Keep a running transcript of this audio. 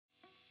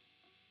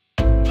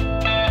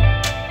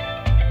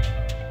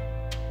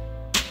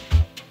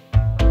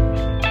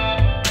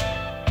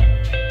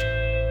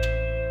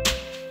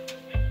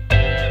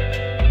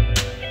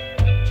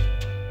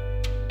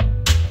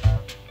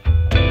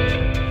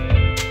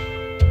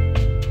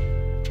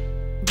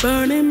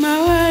burning my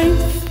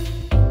rights,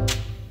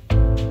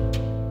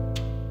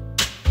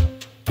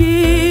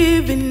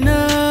 giving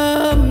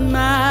up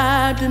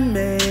my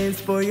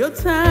demands for your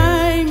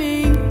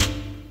timing.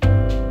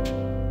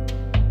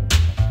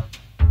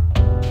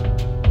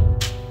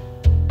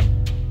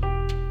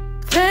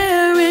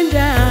 Tearing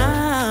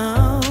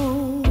down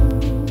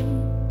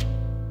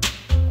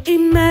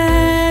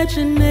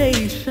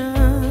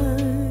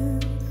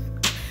imaginations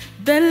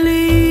that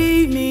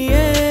lead me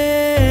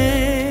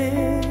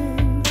in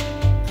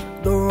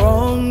the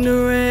wrong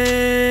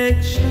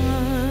direction.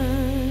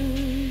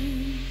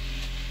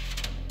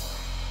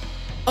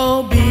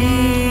 Obedience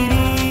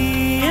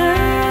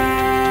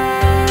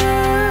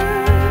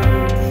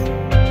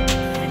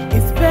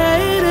is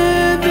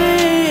better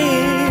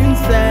than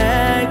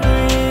sacrifice.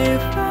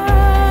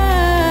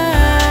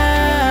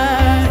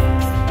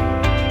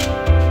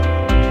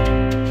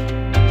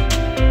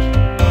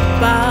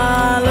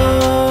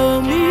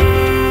 Follow me,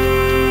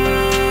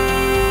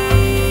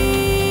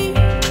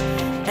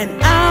 and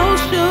I'll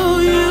show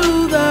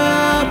you the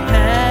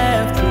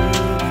path to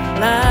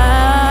life.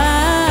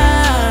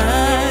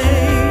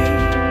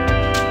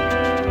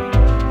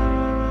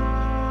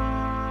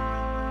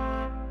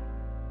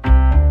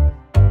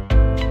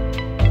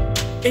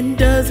 It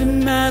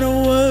doesn't matter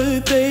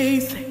what they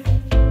say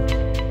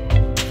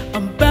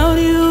about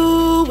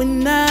you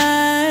and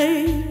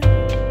I.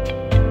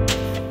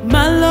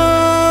 My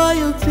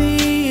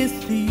loyalty is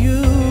to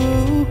you.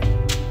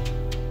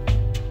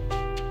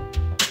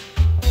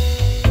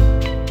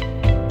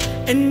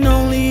 And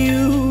only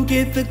you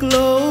get the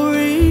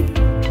glory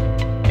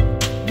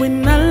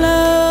when I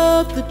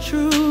love the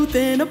truth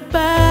and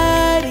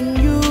abide in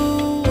you.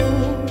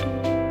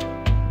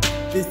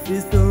 This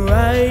is the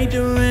right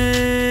direction.